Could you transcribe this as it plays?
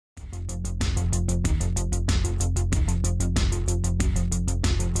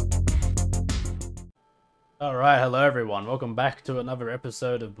Alright, hello everyone. Welcome back to another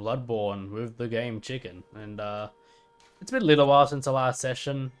episode of Bloodborne with the game Chicken. And it's been a little while since the last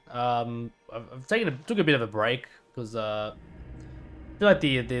session. I've took a bit of a break because I feel like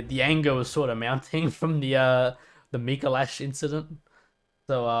the anger was sort of mounting from the Mikalash incident.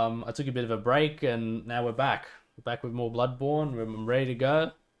 So I took a bit of a break and now we're back. We're back with more Bloodborne. I'm ready to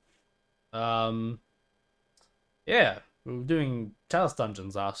go. Um yeah, we were doing Chalice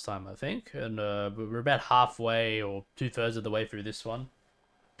dungeons last time, I think, and we're about halfway or 2/3 of the way through this one.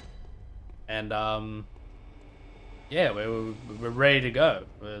 And yeah, we're ready to go.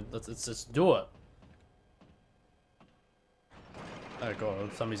 Let's just do it. Oh god,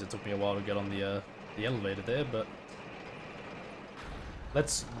 for some reason it took me a while to get on the elevator there, but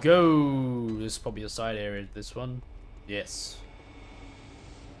let's go. There's probably a side area to this one. Yes,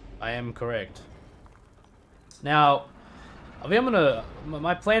 I am correct. Now, I think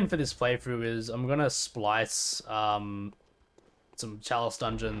my plan for this playthrough is I'm gonna splice some Chalice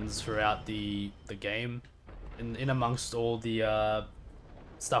dungeons throughout the game, in amongst all the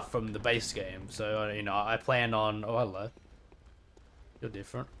stuff from the base game. So you know, I plan on. Oh, hello. You're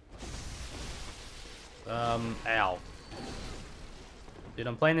different. Ow. Dude,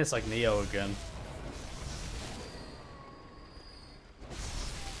 I'm playing this like Neo again.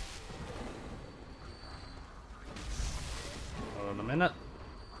 Hold on a minute.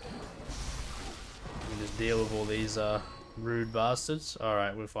 Let me just deal with all these rude bastards.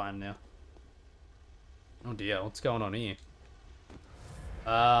 Alright, we're fine now. Oh dear, what's going on here?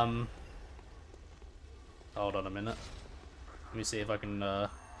 Hold on a minute. Let me see if I can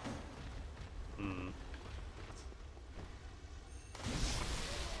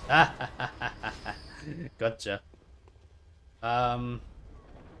Gotcha.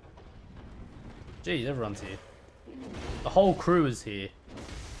 Geez, everyone's here. The whole crew is here.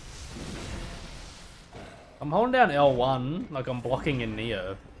 I'm holding down L1 like I'm blocking in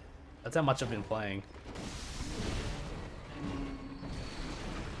Neo. That's how much I've been playing.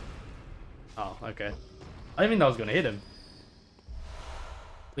 Oh, okay. I didn't think I was gonna hit him.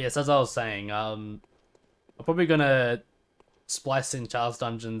 But yes, as I was saying, I'm probably gonna splice in Chalice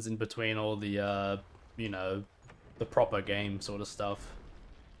dungeons in between all the, you know, the proper game sort of stuff.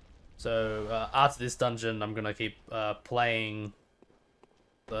 So after this dungeon, I'm gonna keep playing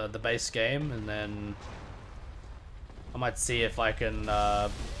the base game, and then I might see if I can get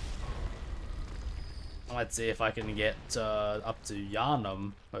up to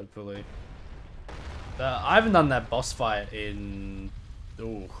Yharnam, hopefully. I haven't done that boss fight in,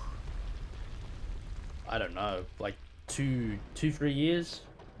 ooh, I don't know, like 3 years.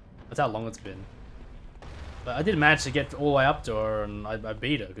 That's how long it's been. But I did manage to get all the way up to her, and I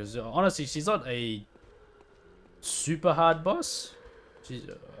beat her, because honestly, she's not a super hard boss.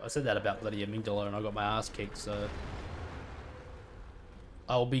 I said that about bloody Amygdala, and I got my ass kicked, so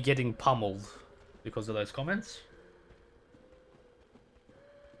I'll be getting pummeled because of those comments.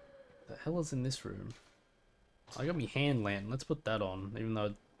 The hell is in this room? I got me hand lantern. Let's put that on, even though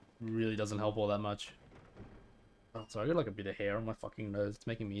it really doesn't help all that much. Oh, sorry, I got like a bit of hair on my fucking nose. It's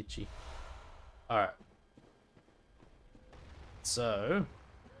making me itchy. Alright. So,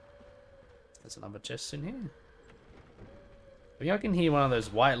 there's another chest in here. I think I can hear one of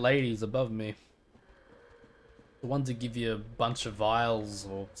those white ladies above me. The ones that give you a bunch of vials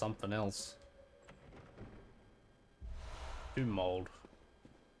or something else. Tomb mold.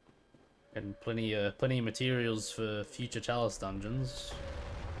 And plenty of materials for future Chalice dungeons.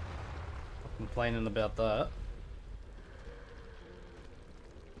 Not complaining about that.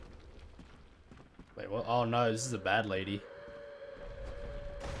 Wait, what? Oh no, this is a bad lady.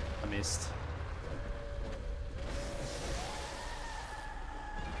 I missed.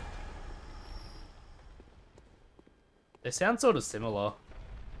 They sound sort of similar.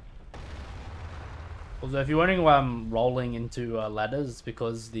 Although if you're wondering why I'm rolling into ladders, it's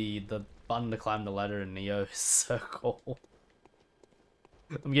because the button to climb the ladder in Neo is circle.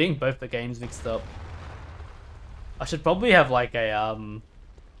 I'm getting both the games mixed up. I should probably have like a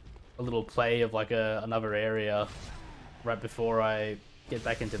little play of like another area right before I get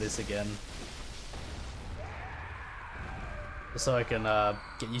back into this again. Just so I can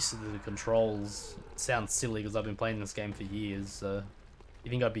get used to the controls. It sounds silly because I've been playing this game for years. You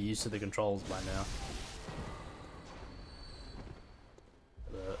think I'd be used to the controls by now?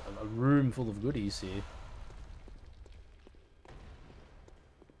 A room full of goodies here.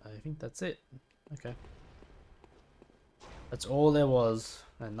 I think that's it. Okay. That's all there was,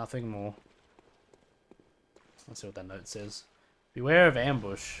 and nothing more. Let's see what that note says. Beware of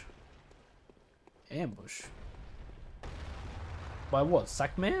ambush. Ambush? By what?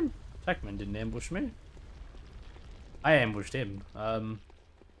 Sackman? Sackman didn't ambush me. I ambushed him. What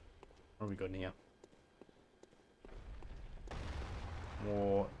have we got in here?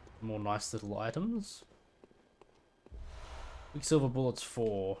 More nice little items. Quicksilver bullets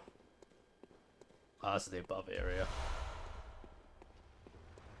 4. Ah, this is the above area.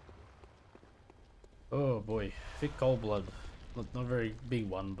 Oh boy, thick cold blood. Not a very big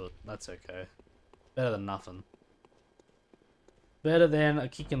one, but that's okay. Better than nothing. Better than a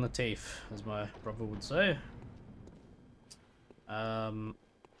kick in the teeth, as my brother would say. Ooh,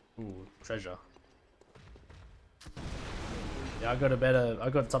 treasure. Yeah, I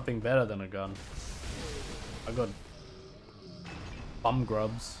got something better than a gun. I got bum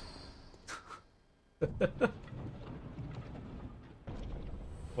grubs.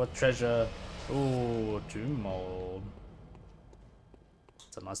 What treasure? Ooh, tomb mold.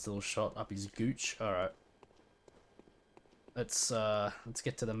 It's a nice little shot up his gooch. Alright. Let's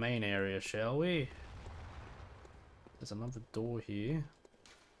get to the main area, shall we? There's another door here.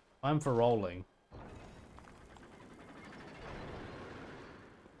 Time for rolling.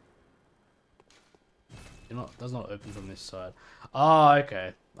 Does not open from this side. Oh,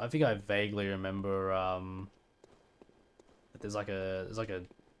 okay. I think I vaguely remember that there's like a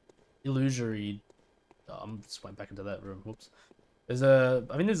illusory. Oh, I'm just went back into that room. Whoops. I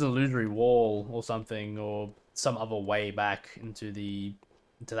think there's an illusory wall or something, or some other way back into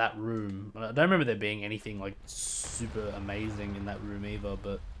that room. I don't remember there being anything like super amazing in that room either,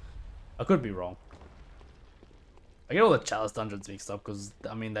 but I could be wrong. I get all the Chalice dungeons mixed up because,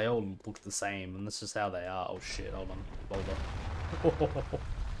 I mean, they all look the same, and that's just how they are. Oh shit, hold on. Boulder.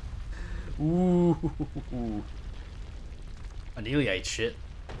 Ooh. I nearly ate shit.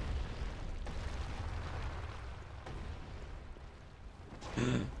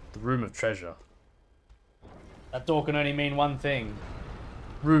 The room of treasure. That door can only mean one thing.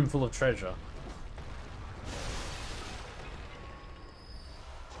 Room full of treasure.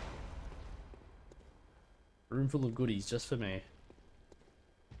 Room full of goodies just for me.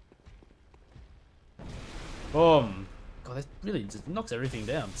 Boom! God, that really just knocks everything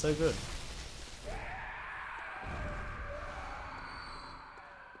down. So good.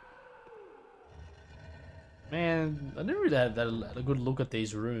 Man, I never really had a good look at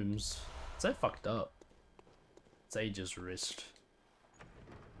these rooms. It's so fucked up. Sage's wrist.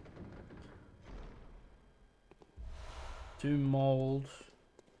 Tomb mold.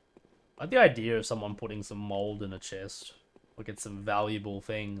 I like the idea of someone putting some mold in a chest. Like it's some valuable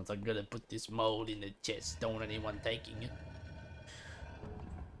thing. It's like, I'm gonna put this mold in the chest. Don't want anyone taking it.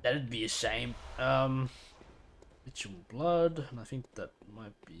 That'd be a shame. Ritual blood. And I think that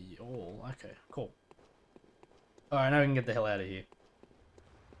might be all. Okay, cool. Alright, now we can get the hell out of here.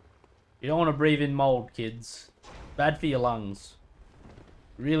 You don't want to breathe in mold, kids. Bad for your lungs.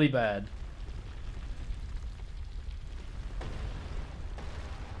 Really bad.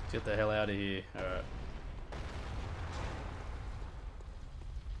 Let's get the hell out of here. Alright.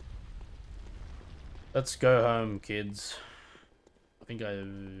 Let's go home, kids. I think wait a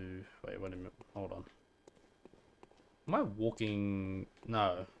minute. Hold on. Am I walking?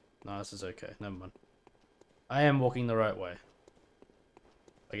 No. No, this is okay. Never mind. I am walking the right way.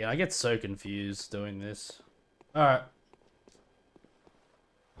 Again, I get so confused doing this. Alright.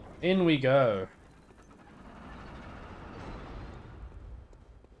 In we go.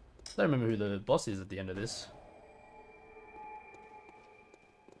 I don't remember who the boss is at the end of this.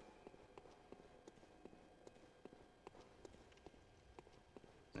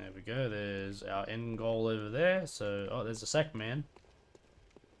 There we go. There's our end goal over there. So, oh, there's a sack man.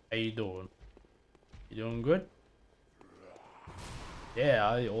 How you doing? You doing good? Yeah,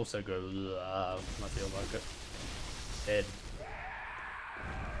 I also go. I feel like it. Dead.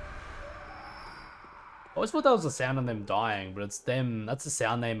 I always thought that was the sound of them dying, but it's them. That's the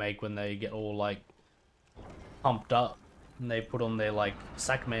sound they make when they get all like pumped up and they put on their like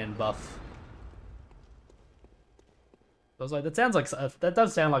Sackman buff. I was like, that sounds like that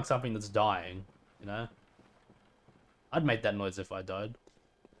does sound like something that's dying, you know. I'd make that noise if I died.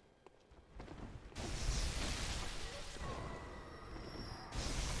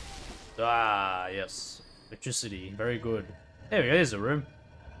 Ah, yes, electricity, very good. There we go. There's a room.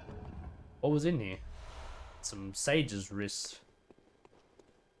 What was in here? Some sage's wrist.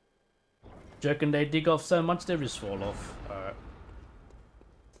 Jerkin, they dig off so much their wrists fall off. Alright.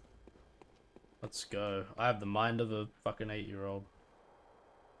 Let's go. I have the mind of a fucking 8-year-old.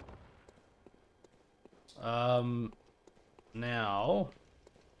 Now.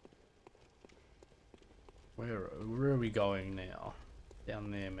 Where are we going now?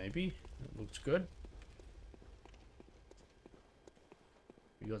 Down there, maybe? That looks good.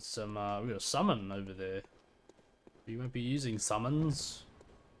 We got some, we got a summon over there. You won't be using summons.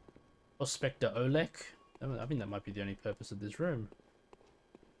 Or Spectre Olek. I think that might be the only purpose of this room.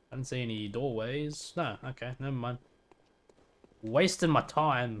 I didn't see any doorways. No, okay, never mind. Wasting my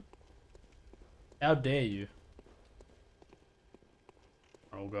time. How dare you?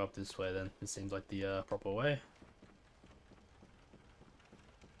 I'll go up this way then. This seems like the proper way.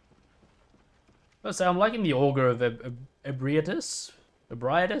 Let's say I'm liking the Augur of Ebrietus.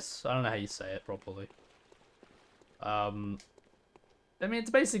 Ebrietus? I don't know how you say it properly. I mean,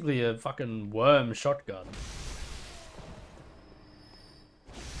 it's basically a fucking worm shotgun.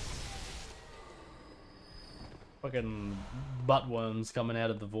 Fucking butt worms coming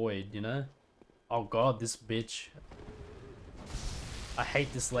out of the void, you know? Oh god, this bitch. I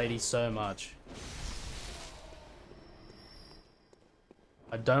hate this lady so much.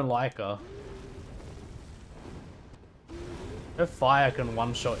 I don't like her. Her fire can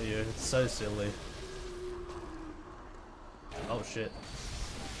one-shot you. It's so silly. Oh shit.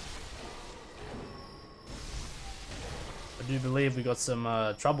 I do believe we got some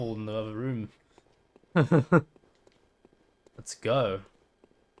trouble in the other room. Let's go.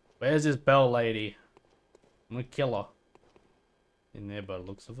 Where's this bell lady? I'm gonna kill her. In there by the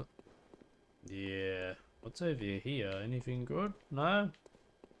looks of it. Yeah. What's over here? Anything good? No?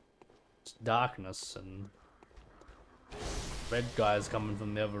 It's darkness and red guys coming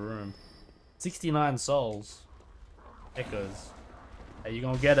from the other room. 69 souls. Echoes. Hey, you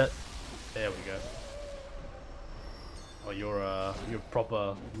gonna get it? There we go. Oh, you're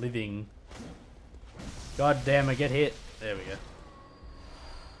proper living. God damn it, get hit. There we go.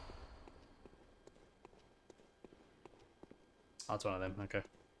 Oh, that's one of them, okay.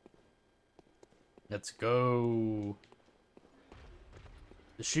 Let's go.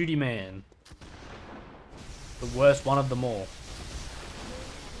 The shooty man. The worst one of them all.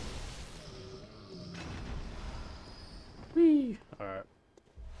 Whee! Alright.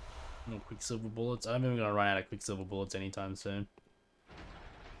 More quicksilver bullets. I don't think we're gonna run out of quicksilver bullets anytime soon.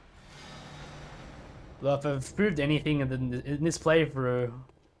 Well, if I've proved anything in this playthrough,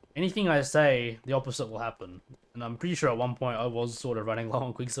 anything I say, the opposite will happen. And I'm pretty sure at one point I was sort of running low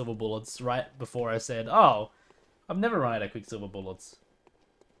on quicksilver bullets right before I said, oh, I've never run out of quicksilver bullets.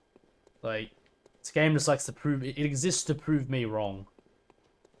 Like, this game just likes to prove, it exists to prove me wrong.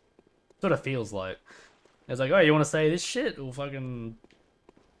 Sort of feels like. It's like, oh, you want to say this shit? We'll fucking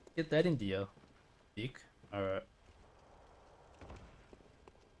get that into you, dick. Alright.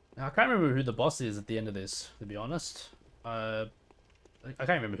 Now, I can't remember who the boss is at the end of this, to be honest. I can't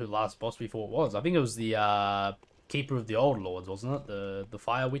remember who the last boss before it was. I think it was the Keeper of the Old Lords, wasn't it? The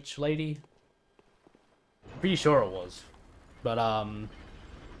Fire Witch lady? Pretty sure it was. But,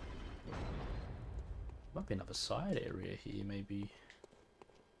 might be another side area here, maybe.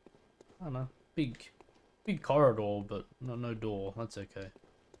 I don't know. Big corridor, but no door. That's okay.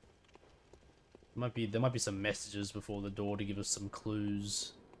 There might be some messages before the door to give us some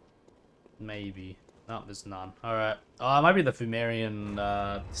clues. Maybe. No, there's none. Alright. Oh, it might be the Fumarian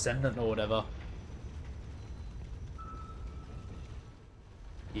descendant or whatever.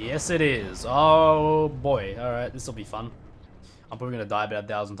 Yes, it is. Oh, boy. Alright, this will be fun. I'm probably going to die about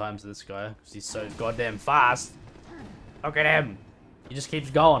 1,000 times to this guy, because he's so goddamn fast. Look at him. He just keeps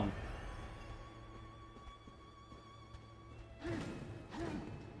going.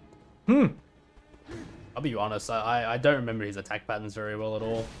 I'll be honest, I don't remember his attack patterns very well at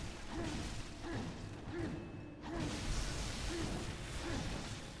all.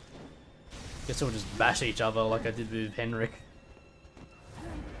 Guess we'll just bash each other like I did with Henrik.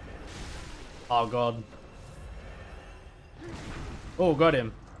 Oh god. Oh, got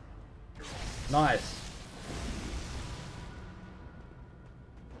him. Nice.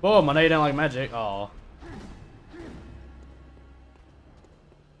 Boom, I know you don't like magic. Oh.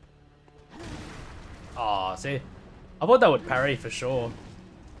 Oh, see? I thought that would parry for sure.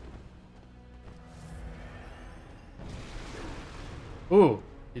 Ooh,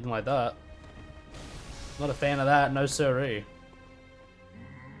 didn't like that. Not a fan of that, no siree.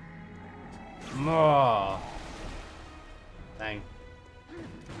 Oh. Dang.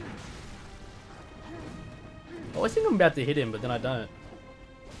 I always think I'm about to hit him, but then I don't.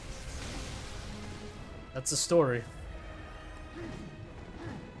 That's the story.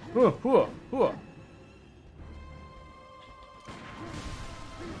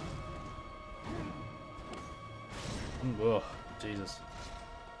 Oh, Jesus.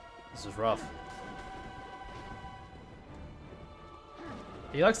 This is rough.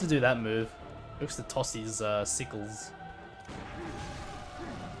 He likes to do that move. He likes to toss his sickles.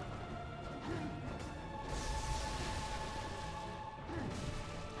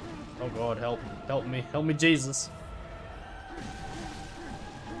 Oh god, help me, Jesus.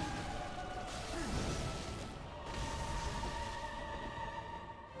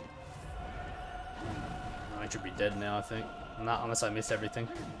 should be dead now, I think. Nah, unless I miss everything.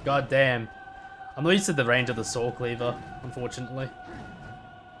 God damn. I'm not used to the range of the Saw Cleaver, unfortunately.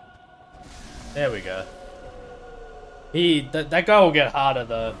 There we go. That guy will get harder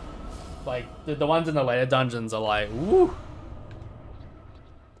though. Like, the ones in the later dungeons are like, woo!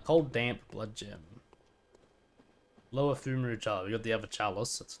 Cold Damp Blood Gem. Lower Fumu Chalice. We got the other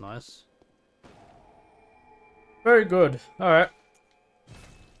Chalice, that's nice. Very good. Alright.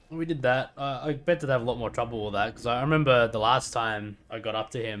 We did that. I expected to have a lot more trouble with that, because I remember the last time I got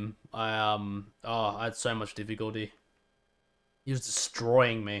up to him, I had so much difficulty. He was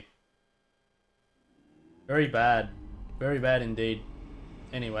destroying me. Very bad. Very bad indeed.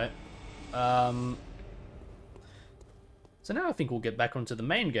 Anyway. So now I think we'll get back onto the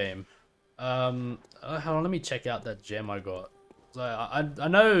main game. Hold on, let me check out that gem I got. So I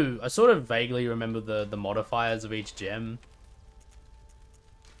know, I sort of vaguely remember the modifiers of each gem.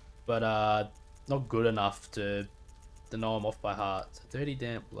 But not good enough to know I'm off by heart. So 30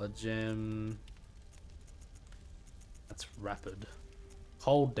 Damp Blood Gem. That's rapid.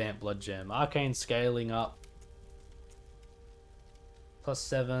 Cold Damp Blood Gem. Arcane Scaling up.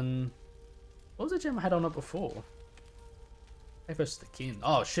 +7. What was the gem I had on it before? Versus the kin.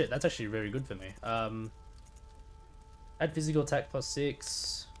 Oh shit, that's actually very good for me. Add physical attack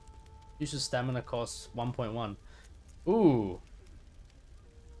 +6. Uses stamina cost 1.1. Ooh.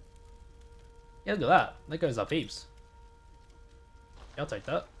 Yeah, look at that. That goes up heaps. Yeah, I'll take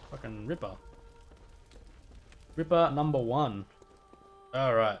that. Fucking Ripper. Ripper number 1.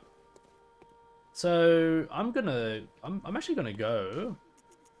 Alright. So I'm actually gonna go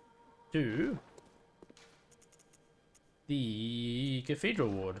to the Cathedral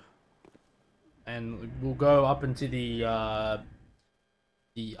Ward, and we'll go up into the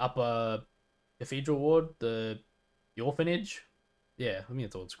upper Cathedral Ward, the orphanage. Yeah, I think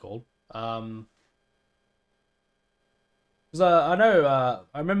that's what it's called. Because I know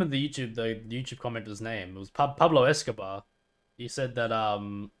I remember the YouTube commenter's name. It was Pablo Escobar. He said that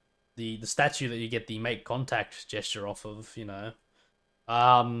the statue that you get the make contact gesture off of, you know,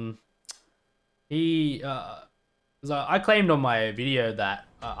 because I claimed on my video that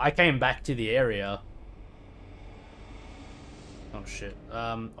I came back to the area. Oh shit.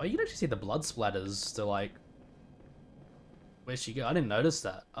 Oh, you can actually see the blood splatters to like. Where'd she go? I didn't notice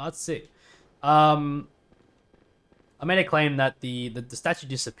that. Oh, that's sick. I made a claim that the statue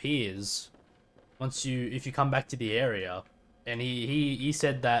disappears once if you come back to the area, and he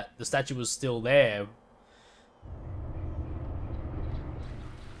said that the statue was still there.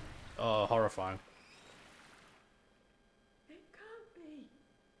 Oh, horrifying. It can't be.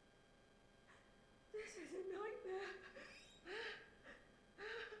 This is a nightmare.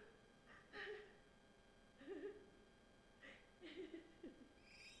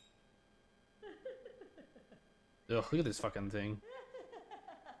 Ugh, look at this fucking thing.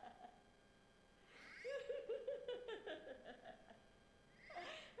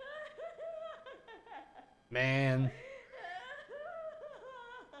 Man.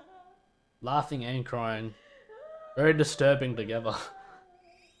 Laughing and crying. Very disturbing together.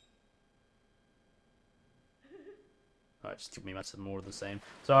 Alright, just give me much more of the same.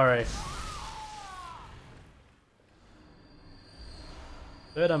 Sorry.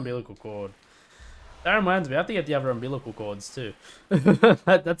 Third umbilical cord. That reminds me, I have to get the other umbilical cords too.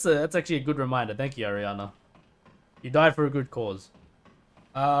 That's actually a good reminder. Thank you, Ariana. You died for a good cause.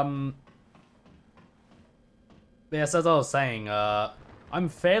 Yes, as I was saying, I'm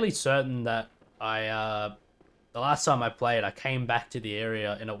fairly certain that the last time I played, I came back to the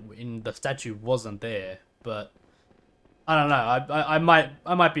area and the statue wasn't there, but I don't know.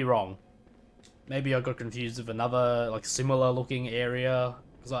 I might be wrong. Maybe I got confused with another like similar looking area,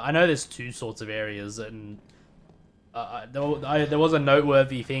 because I know there's two sorts of areas, and there was a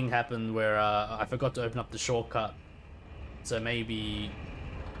noteworthy thing happened where I forgot to open up the shortcut, so maybe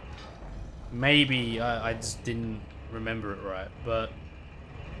I just didn't remember it right, but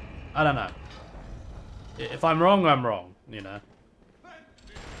I don't know. If I'm wrong, I'm wrong, you know.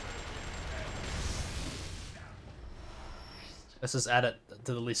 Let's just add it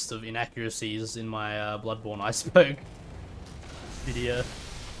to the list of inaccuracies in my Bloodborne iceberg video.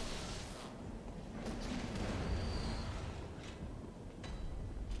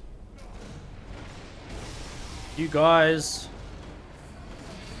 You guys.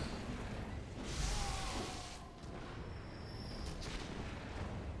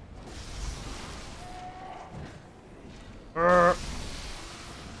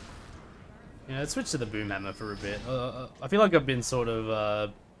 Yeah, let's switch to the boom hammer for a bit. I feel like I've been sort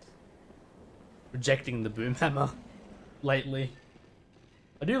of rejecting the boom hammer lately.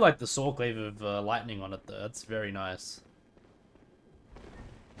 I do like the saw cleave of lightning on it though. That's very nice.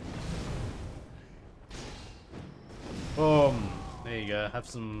 Boom. There you go. Have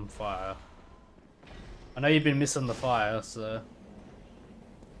some fire. I know you've been missing the fire, so...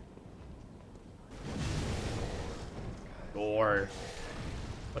 Or...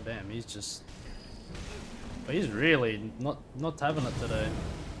 But damn, he's just... But he's really not having it today.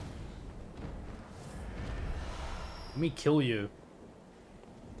 Let me kill you.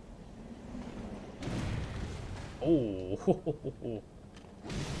 Oh,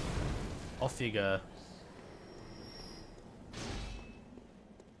 off you go.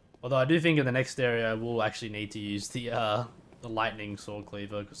 Although I do think in the next area we'll actually need to use the lightning sword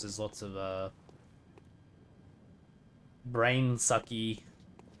cleaver because there's lots of brain sucky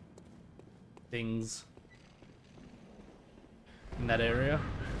things in that area.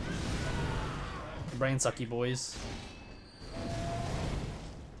 Brain sucky boys.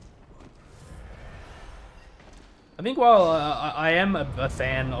 I think while I am a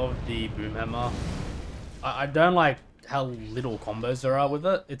fan of the boomhammer, I don't like how little combos there are with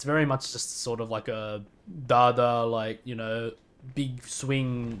it. It's very much just sort of like a dada, like, you know, big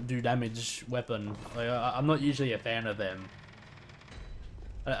swing, do damage weapon. Like, I'm not usually a fan of them.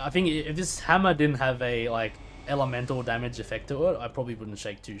 I think if this hammer didn't have a, like, elemental damage effect to it, I probably wouldn't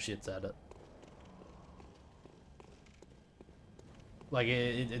shake two shits at it. Like,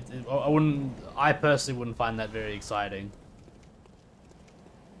 I personally wouldn't find that very exciting.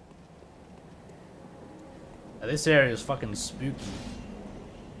 Now, this area is fucking spooky.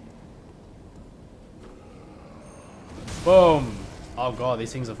 Boom! Oh god,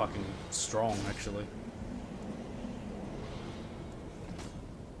 these things are fucking strong, actually.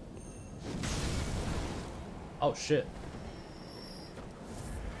 Oh shit.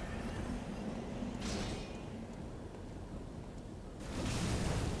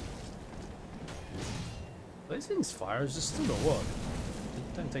 Are these things fire resistant or what?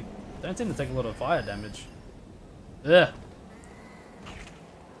 Don't tend to take a lot of fire damage. Ugh.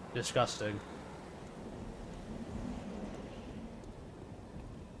 Disgusting.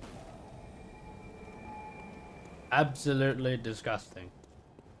 Absolutely disgusting.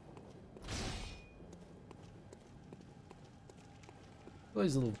 All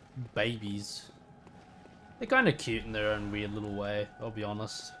these little babies. They're kind of cute in their own weird little way, I'll be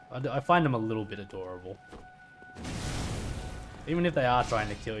honest. I find them a little bit adorable. Even if they are trying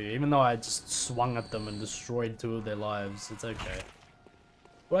to kill you, even though I just swung at them and destroyed 2 of their lives, it's okay.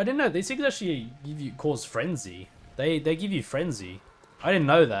 Well, I didn't know, these things actually cause frenzy. They give you frenzy. I didn't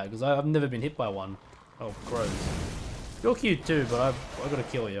know that, because I've never been hit by one. Oh, gross. You're cute too, but I gotta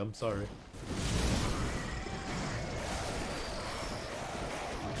kill you, I'm sorry.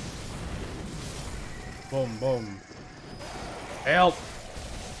 Boom, boom. Help!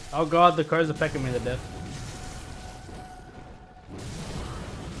 Oh god, the crows are pecking me to death.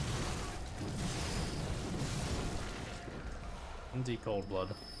 Empty cold blood.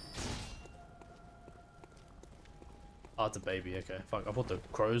 Oh, it's a baby, okay. Fuck, I thought the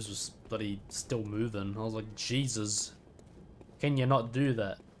crows was bloody still moving. I was like, Jesus. Can you not do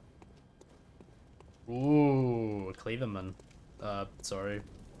that? Ooh, a cleaverman. Sorry.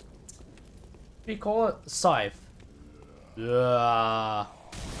 What do you call it? Scythe. Yeah.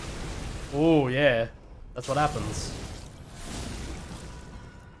 Oh, yeah. That's what happens.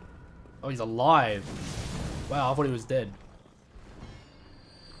 Oh, he's alive. Wow, I thought he was dead.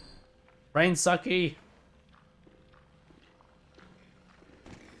 Brain sucky.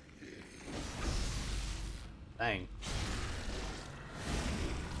 Dang.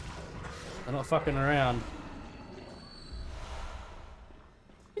 They're not fucking around.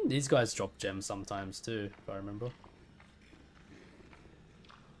 I think these guys drop gems sometimes too, if I remember.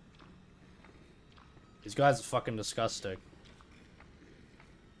 These guys are fucking disgusting.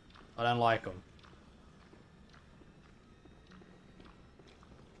 I don't like them.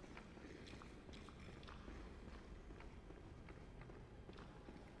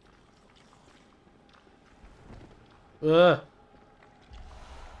 Ugh.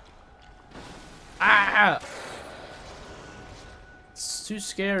 Ah! It's too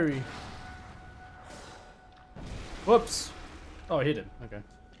scary. Whoops. Oh, I hit him. Okay.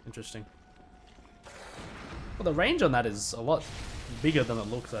 Interesting. Well, the range on that is a lot bigger than it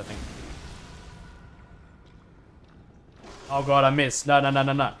looks, I think. Oh god, I missed. No, no, no,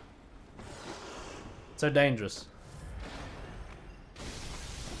 no, no. So dangerous.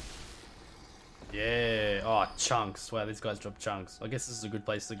 Yeah. Oh, chunks. Wow, these guys drop chunks. I guess this is a good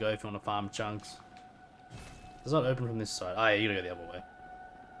place to go if you want to farm chunks. It's not open from this side. Oh, yeah, you gotta go the other way.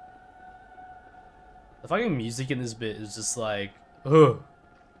 The fucking music in this bit is just like, ugh.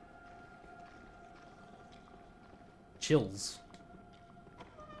 chills.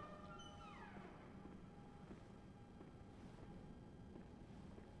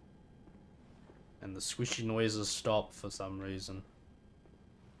 And the squishy noises stop for some reason.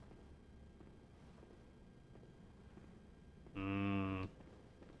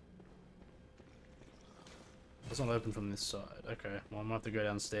 It's not open from this side. Okay, well I'm gonna have to go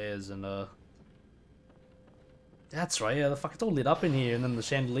downstairs and that's right, yeah, the fuck, it's all lit up in here and then the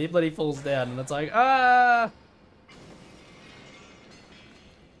chandelier bloody falls down and it's like, ah!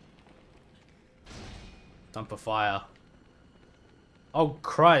 Dump a fire. Oh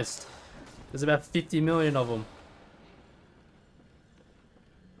Christ! There's about 50 million of them.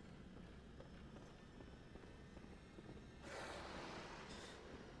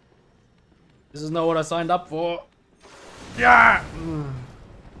 This is not what I signed up for. Yeah!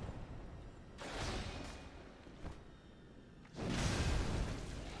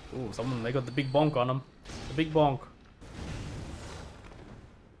 Ooh, someone, they got the big bonk on them. The big bonk.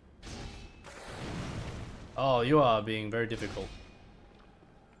 Oh, you are being very difficult.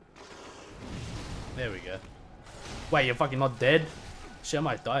 There we go. Wait, you're fucking not dead? Shit, I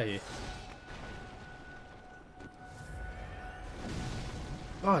might die here.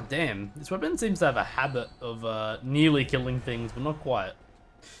 Oh damn, this weapon seems to have a habit of nearly killing things, but not quite.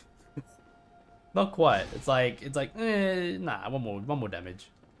 Not quite. It's like, nah, one more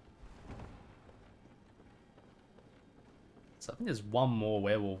damage. So I think there's one more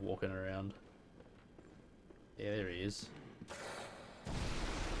werewolf walking around. Yeah, there he is.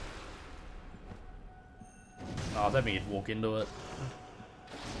 Oh, I was hoping he'd walk into it.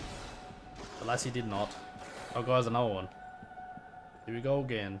 Alas, he did not. Oh, guys, another one. Here we go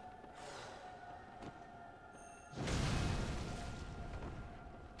again.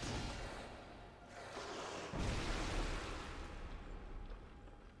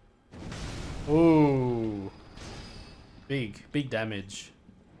 Ooh. Big damage.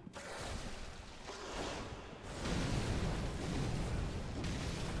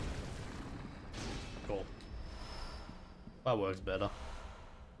 Cool. That works better.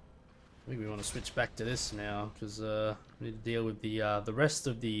 I think we want to switch back to this now because we need to deal with the rest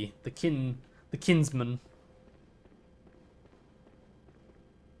of the kinsmen.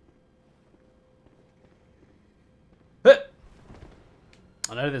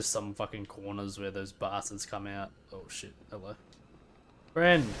 I know there's some fucking corners where those bastards come out. Oh shit! Hello,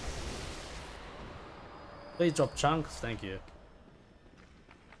 friend. Please drop chunks, thank you.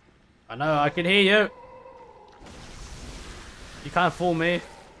 I know I can hear you. You can't fool me.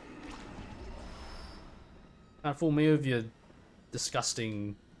 Can't fool me with your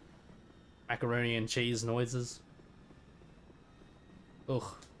disgusting macaroni and cheese noises. Ugh.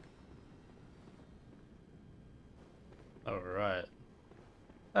 Alright.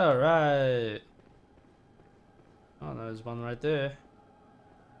 Alright. Oh, there's one right there.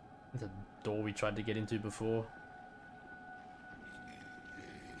 The door we tried to get into before.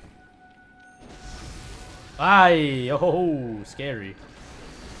 Aye! Oh, scary.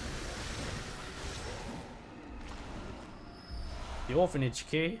 The orphanage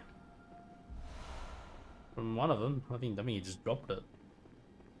key. From one of them. I think he just dropped it.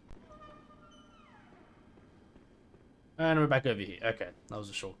 And we're back over here. Okay, that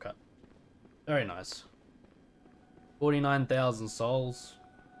was a shortcut. Very nice. 49,000 souls.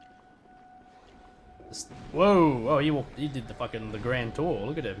 Whoa! Oh, he did the grand tour.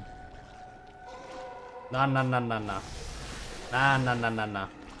 Look at him. Nah. Nah.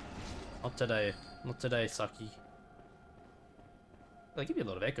 Not today. Not today, Sucky. They give you a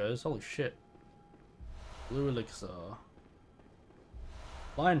lot of echoes. Holy shit. Blue elixir.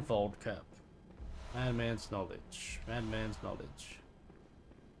 Blindfold cap. Madman's knowledge. Madman's knowledge.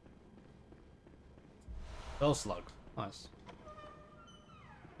 Bell slug. Nice.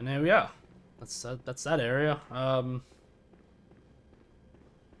 And there we are. That's that area.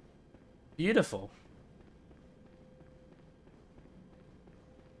 Beautiful.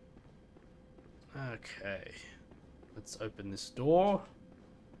 Okay. Let's open this door.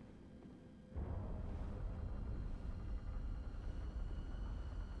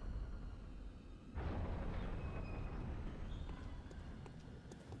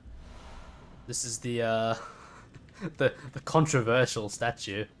 This is the the controversial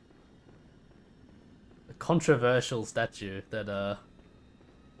statue. The controversial statue that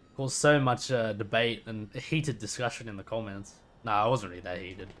caused so much debate and heated discussion in the comments. Nah, it wasn't really that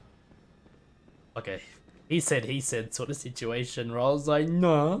heated. Okay, he said sort of situation where I was like,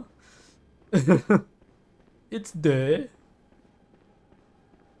 nah. It's there.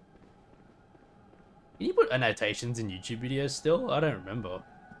 Can you put annotations in YouTube videos still? I don't remember.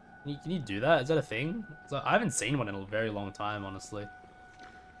 Can you do that? Is that a thing? So I haven't seen one in a very long time, honestly.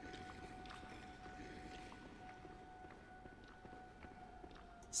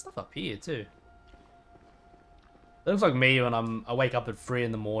 Stuff up here too. It looks like me when I wake up at 3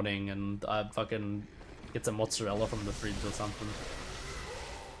 in the morning and I fucking get some mozzarella from the fridge or something.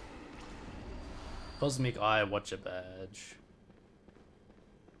 Cosmic Eye Watcher badge.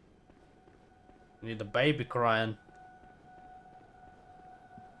 I need a baby crying.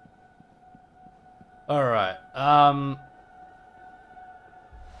 Alright,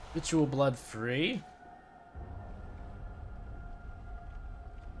 Ritual Blood 3.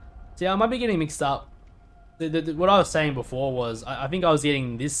 See, I might be getting mixed up. What I was saying before was, I think I was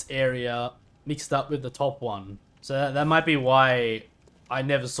getting this area mixed up with the top one. So that might be why I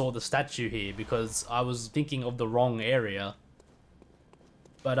never saw the statue here, because I was thinking of the wrong area.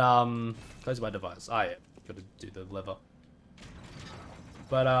 But, close my device. Ah, yeah, gotta do the lever.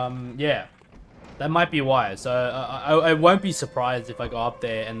 But, yeah. That might be why. So, I won't be surprised if I go up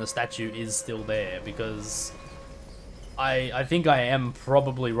there and the statue is still there, because I think I am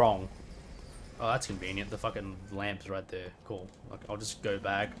probably wrong. Oh, that's convenient. The fucking lamp's right there. Cool. Okay, I'll just go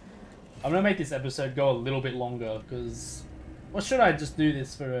back. I'm gonna make this episode go a little bit longer, because... Or should I just do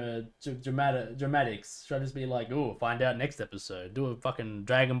this for a dramatics? Should I just be like, oh, find out next episode? Do a fucking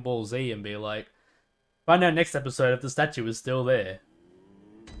Dragon Ball Z and be like, find out next episode if the statue is still there.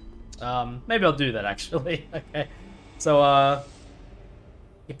 Maybe I'll do that, actually. Okay. So,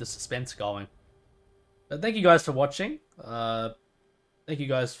 keep the suspense going. But thank you guys for watching. Thank you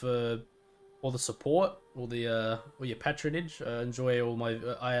guys for all the support, all your patronage. Enjoy all my,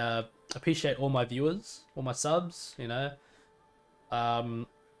 I appreciate all my viewers, all my subs, you know.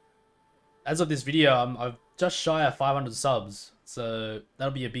 As of this video, I'm just shy of 500 subs, so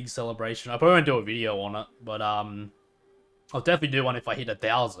that'll be a big celebration. I probably won't do a video on it, but I'll definitely do one if I hit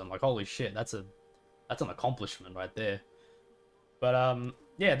 1,000. Like, holy shit, that's an accomplishment right there. But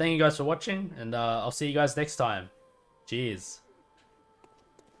yeah, thank you guys for watching, and I'll see you guys next time. Cheers.